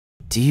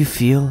Do you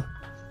feel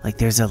like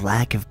there's a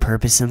lack of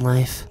purpose in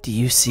life? Do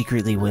you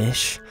secretly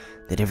wish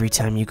that every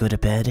time you go to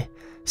bed,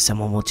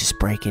 someone will just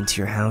break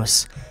into your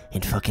house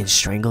and fucking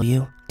strangle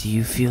you? Do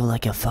you feel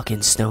like a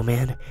fucking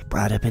snowman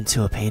brought up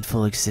into a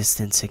painful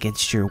existence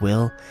against your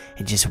will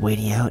and just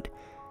waiting out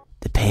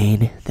the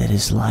pain that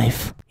is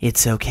life?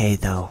 It's okay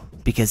though,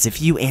 because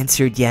if you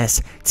answered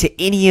yes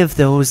to any of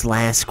those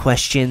last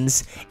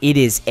questions, it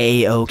is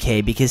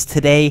a-okay, because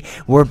today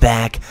we're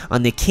back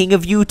on the King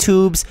of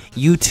YouTube's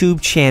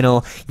YouTube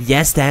channel.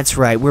 Yes, that's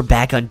right, we're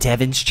back on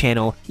Devin's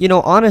channel. You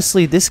know,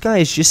 honestly, this guy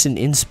is just an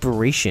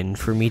inspiration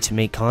for me to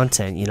make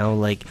content, you know?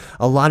 Like,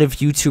 a lot of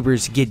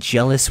YouTubers get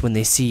jealous when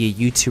they see a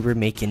YouTuber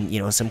making, you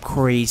know, some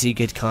crazy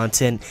good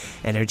content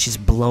and are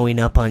just blowing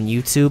up on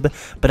YouTube,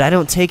 but I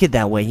don't take it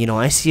that way. You know,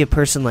 I see a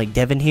person like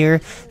Devin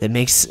here that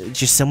makes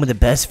just some of the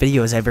best videos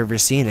I've ever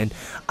seen, and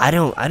I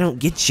don't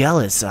get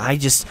jealous. I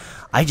just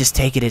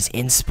take it as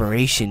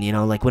inspiration, you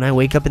know? Like, when I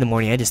wake up in the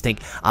morning, I just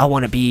think I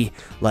want to be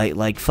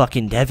like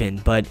fucking Devin.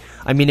 But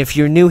I mean, if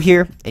you're new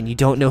here and you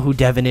don't know who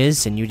Devin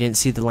is and you didn't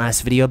see the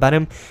last video about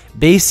him,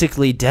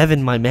 basically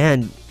Devin, my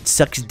man,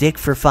 sucks dick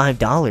for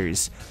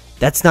 $5.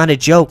 That's not a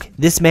joke.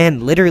 This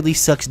man literally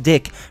sucks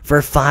dick for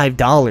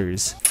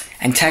 $5.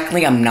 And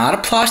technically, I'm not a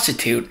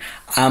prostitute.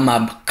 I'm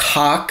a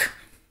cock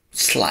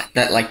slut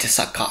that like to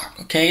suck cock.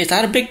 Okay, is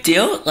that a big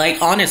deal?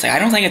 Like, honestly, I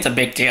don't think it's a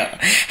big deal.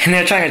 And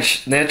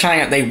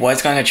they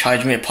was gonna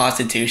charge me a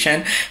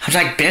prostitution. I was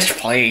like, bitch,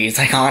 please.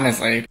 Like,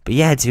 honestly. But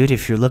yeah, dude,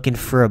 if you're looking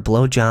for a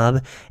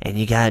blowjob and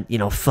you got, you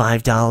know,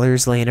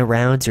 $5 laying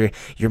around, or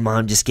your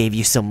mom just gave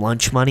you some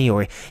lunch money,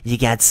 or you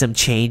got some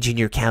change in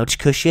your couch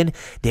cushion,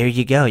 there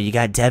you go. You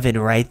got Devin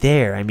right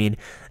there. I mean,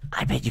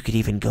 I bet you could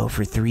even go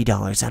for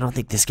 $3. I don't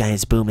think this guy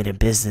is booming in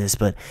business,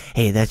 but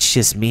hey, that's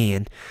just me.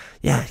 And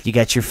yeah, you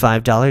got your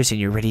 $5 and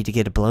you're ready to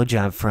get a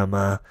blowjob from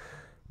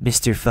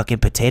Mr. fucking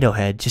Potato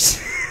Head. Just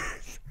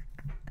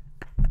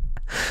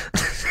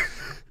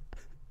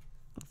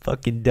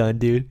fucking done,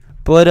 dude.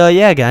 But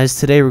yeah, guys,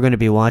 today we're going to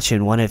be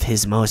watching one of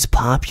his most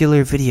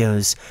popular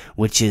videos,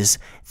 which is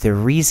the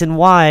reason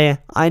why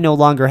I no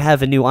longer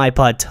have a new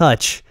iPod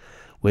Touch.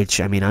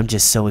 Which, I mean, I'm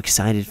just so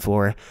excited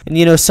for. And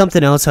you know,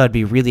 something else I'd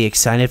be really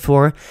excited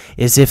for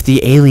is if the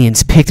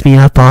aliens picked me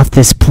up off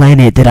this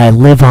planet that I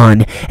live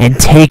on and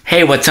take—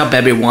 Hey, what's up,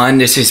 everyone?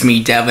 This is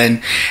me,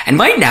 Devin. And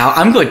right now,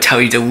 I'm going to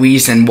tell you the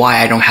reason why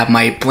I don't have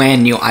my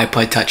brand new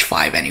iPod Touch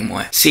 5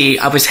 anymore. See,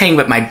 I was hanging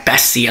with my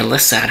bestie,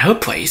 Alyssa, at her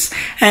place,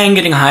 and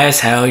getting high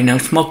as hell, you know,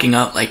 smoking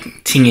up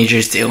like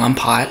teenagers do on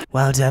pot.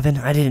 Wow, Devin,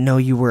 I didn't know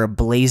you were a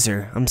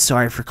blazer. I'm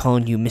sorry for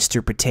calling you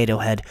Mr. Potato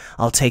Head.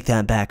 I'll take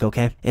that back,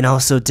 okay? And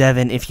also,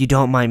 Devin, if you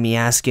don't mind me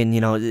asking, you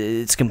know,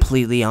 it's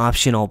completely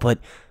optional, but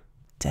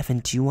Devin,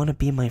 do you want to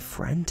be my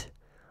friend?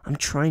 I'm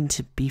trying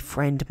to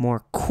befriend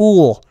more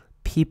cool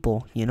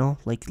people, you know,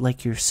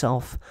 like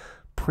yourself.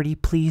 Pretty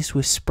please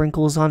with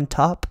sprinkles on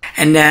top.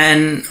 And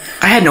then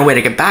I had no way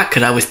to get back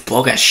because I was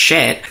broke as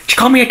shit. She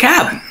called me a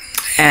cab.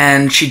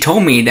 And she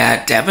told me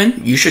that,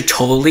 Devin, you should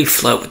totally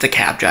flirt with the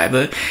cab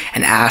driver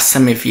and ask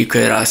him if you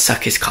could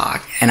suck his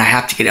cock. And I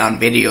have to get it on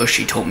video,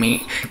 she told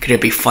me. Could it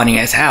be funny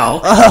as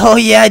hell? Oh,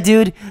 yeah,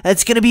 dude.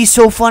 That's gonna be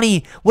so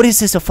funny. What is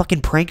this, a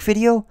fucking prank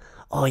video?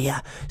 Oh, yeah,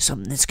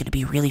 something that's gonna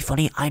be really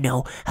funny. I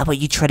know. How about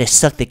you try to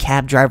suck the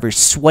cab driver's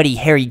sweaty,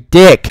 hairy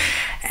dick?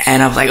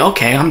 And I was like,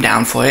 okay, I'm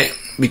down for it.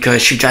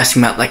 Because she dressed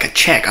me up like a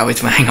chick. I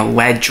was wearing a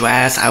red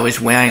dress. I was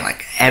wearing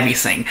like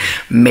everything.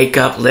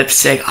 Makeup,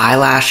 lipstick,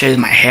 eyelashes.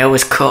 My hair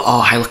was cut.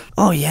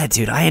 Oh yeah,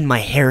 dude. I had my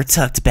hair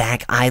tucked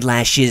back,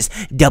 eyelashes,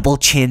 double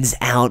chins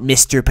out,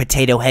 Mr.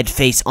 Potato Head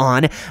face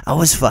on. I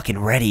was fucking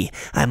ready.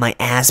 I had my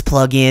ass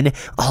plug in.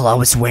 All I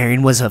was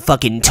wearing was a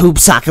fucking tube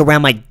sock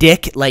around my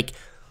dick. Like,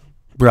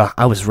 bruh,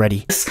 I was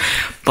ready.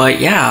 But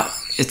yeah,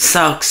 it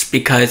sucks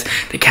because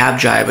the cab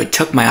driver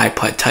took my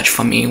iPod Touch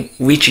from me,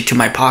 reached into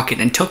my pocket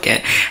and took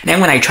it. And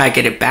then when I tried to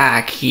get it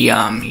back, he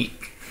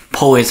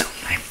pulled his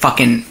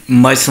fucking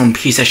Muslim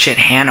piece of shit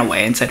hand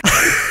away and said,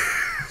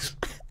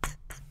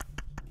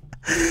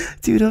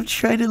 Dude, I'm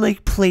trying to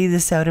like play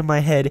this out in my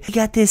head. You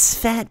got this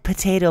fat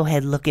potato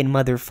head looking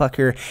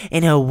motherfucker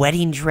in a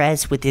wedding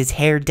dress with his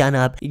hair done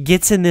up,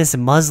 gets in this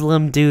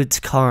Muslim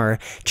dude's car,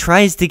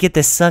 tries to get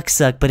the suck,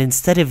 but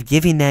instead of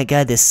giving that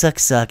guy the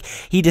suck,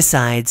 he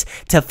decides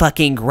to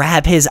fucking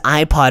grab his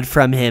iPod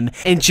from him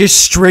and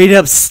just straight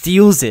up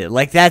steals it.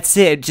 Like, that's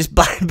it. Just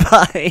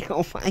bye-bye.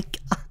 Oh my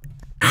god.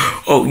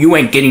 Oh, you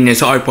ain't getting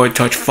this iPod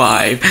Touch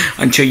 5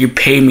 until you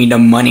pay me the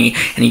money.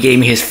 And he gave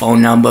me his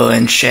phone number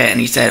and shit. And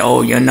he said,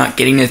 oh, you're not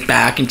getting this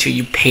back until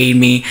you pay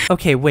me.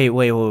 Okay,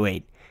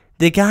 wait.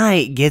 The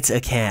guy gets a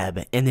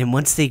cab, and then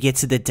once they get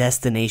to the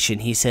destination,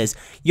 he says,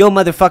 yo,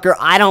 motherfucker,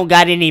 I don't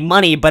got any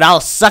money, but I'll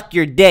suck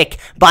your dick.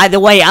 By the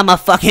way, I'm a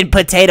fucking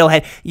potato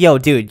head. Yo,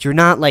 dude, you're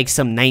not like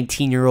some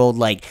 19-year-old,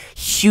 like,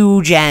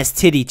 huge-ass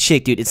titty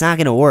chick, dude. It's not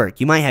gonna work.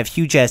 You might have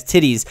huge-ass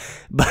titties,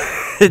 but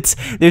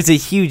There's a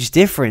huge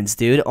difference,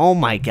 dude. Oh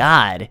my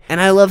god. And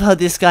I love how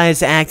this guy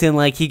is acting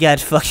like he got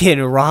fucking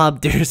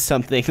robbed or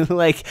something.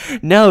 Like,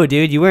 no,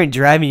 dude, you weren't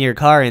driving your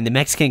car and the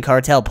Mexican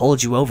cartel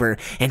pulled you over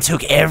and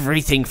took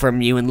everything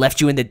from you and left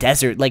you in the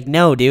desert. Like,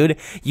 no, dude,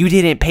 you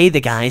didn't pay the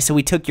guy, so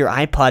we took your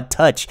iPod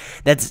Touch.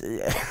 That's...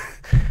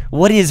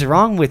 What is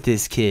wrong with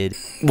this kid?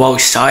 Well,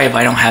 sorry if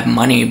I don't have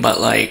money,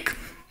 but like,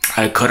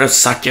 I could have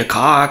sucked your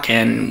cock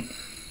and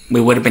we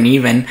would have been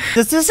even.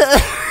 Does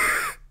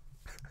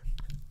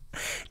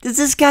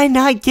this guy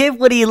not get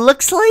what he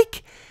looks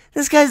like?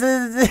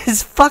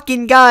 This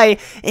fucking guy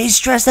is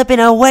dressed up in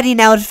a wedding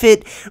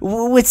outfit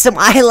with some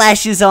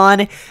eyelashes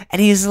on,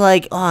 and he's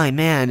like, "Oh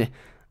man,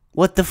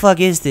 what the fuck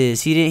is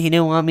this? He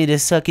didn't want me to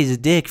suck his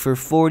dick for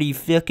 $40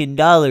 fucking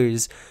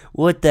dollars.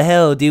 What the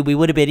hell, dude? We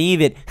would have been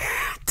even."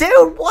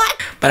 Dude, what?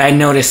 But I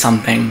noticed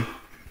something.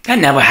 That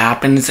never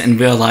happens in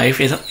real life.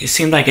 It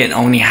seems like it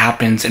only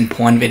happens in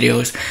porn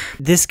videos.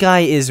 This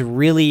guy is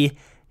really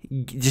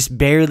just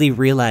barely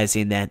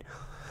realizing that.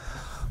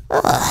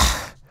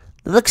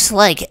 Looks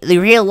like the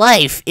real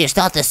life is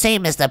not the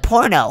same as the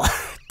porno.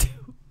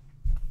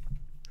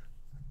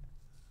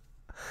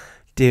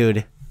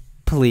 Dude,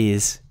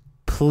 please.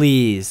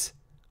 Please.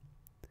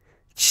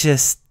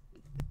 Just...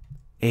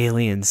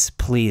 Aliens,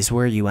 please,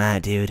 where are you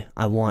at, dude?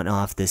 I want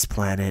off this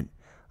planet.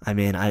 I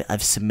mean,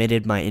 I've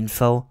submitted my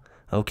info,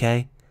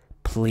 okay?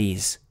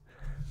 Please.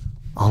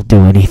 I'll do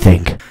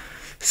anything.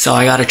 So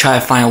I gotta try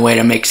to find a way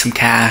to make some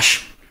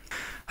cash.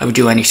 I would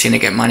do anything to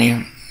get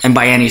money. And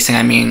by anything,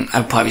 I mean,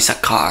 I'd probably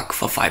suck cock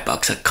for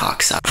 $5 a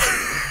cock suck.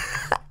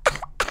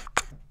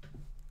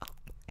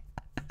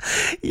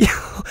 Yo,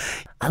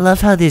 I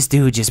love how this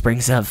dude just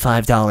brings up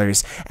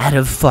 $5 out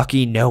of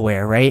fucking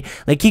nowhere, right?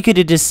 Like, he could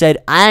have just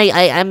said,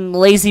 I'm a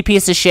lazy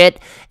piece of shit,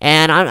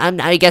 and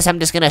I guess I'm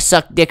just gonna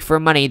suck dick for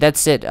money.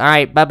 That's it. All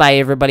right, bye-bye,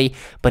 everybody.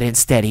 But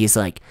instead, he's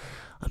like,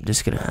 I'm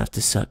just gonna have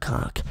to suck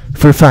cock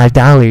for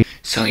 $5.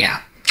 So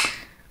yeah,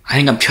 I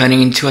think I'm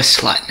turning into a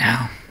slut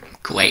now.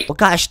 Great. Well,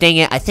 gosh dang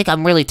it, I think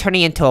I'm really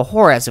turning into a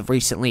whore as of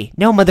recently.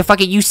 No,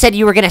 motherfucker, you said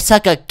you were gonna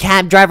suck a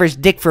cab driver's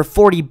dick for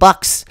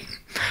 $40.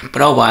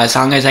 But oh well, as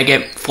long as I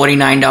get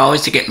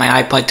 $49 to get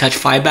my iPod Touch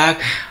 5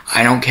 back,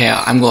 I don't care.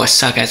 I'm gonna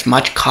suck as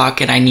much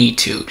cock as I need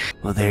to.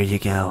 Well, there you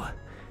go.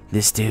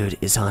 This dude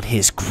is on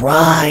his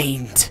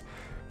grind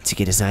to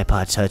get his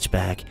iPod Touch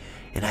back,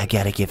 and I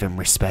gotta give him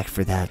respect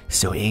for that.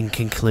 So in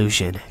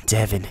conclusion,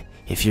 Devin,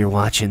 if you're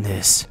watching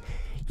this,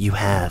 you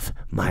have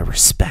my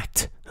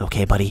respect.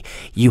 Okay, buddy?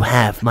 You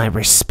have my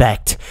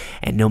respect.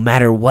 And no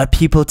matter what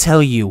people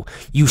tell you,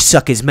 you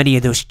suck as many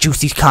of those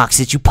juicy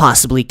cocks as you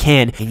possibly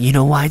can. And you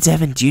know why,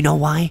 Devin? Do you know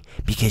why?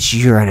 Because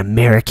you're an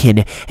American,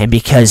 and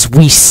because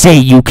we say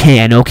you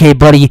can, okay,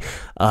 buddy?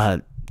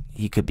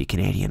 You could be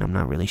Canadian, I'm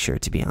not really sure,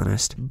 to be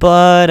honest.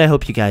 But I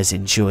hope you guys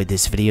enjoyed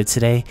this video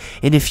today.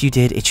 And if you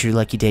did, it's your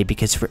lucky day,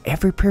 because for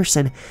every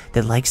person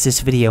that likes this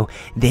video,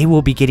 they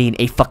will be getting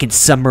a fucking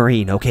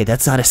submarine, okay?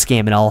 That's not a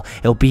scam at all.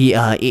 It'll be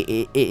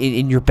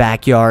in your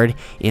backyard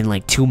in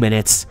like 2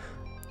 minutes.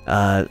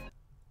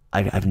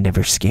 I've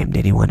never scammed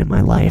anyone in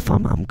my life.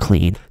 I'm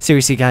clean.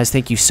 Seriously, guys,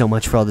 thank you so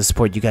much for all the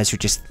support. You guys are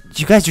just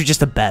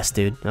the best,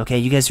 dude. Okay,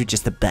 you guys are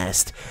just the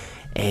best.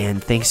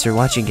 And thanks for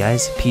watching,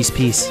 guys. Peace,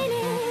 peace.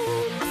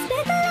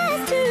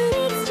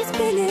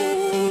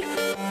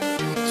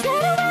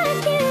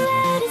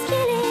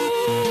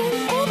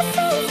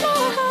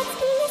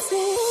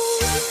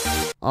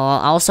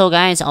 Also,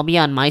 guys, I'll be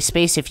on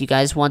MySpace if you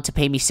guys want to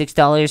pay me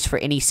 $6 for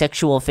any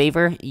sexual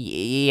favor.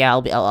 Yeah,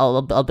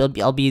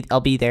 I'll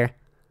be there.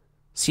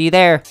 See you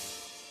there.